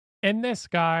In this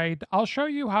guide, I'll show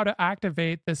you how to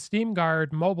activate the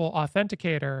SteamGuard mobile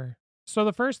authenticator. So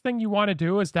the first thing you want to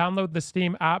do is download the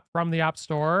Steam app from the App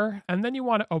Store, and then you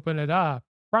want to open it up.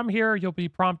 From here, you'll be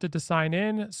prompted to sign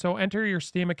in, so enter your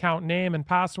Steam account name and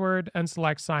password and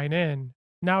select sign in.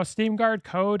 Now, SteamGuard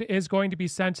code is going to be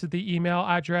sent to the email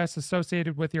address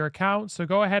associated with your account, so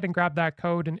go ahead and grab that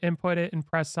code and input it and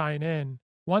press sign in.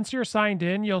 Once you're signed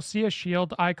in, you'll see a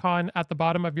shield icon at the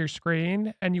bottom of your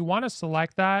screen, and you want to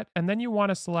select that, and then you want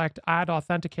to select Add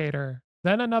Authenticator.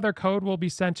 Then another code will be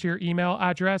sent to your email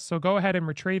address, so go ahead and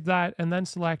retrieve that, and then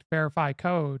select Verify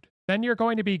Code. Then you're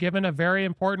going to be given a very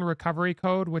important recovery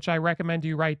code, which I recommend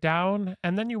you write down,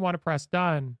 and then you want to press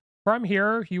Done. From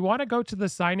here, you want to go to the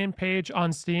sign-in page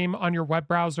on Steam on your web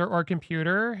browser or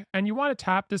computer, and you want to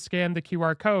tap to scan the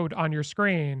QR code on your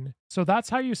screen. So that's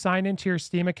how you sign into your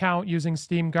Steam account using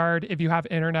SteamGuard if you have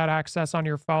internet access on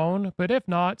your phone, but if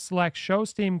not, select Show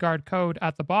SteamGuard Code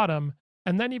at the bottom,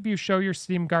 and then if you show your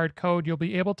SteamGuard code, you'll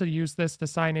be able to use this to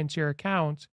sign into your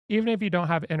account, even if you don't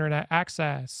have internet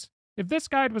access. If this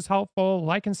guide was helpful,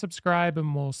 like and subscribe,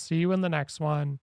 and we'll see you in the next one.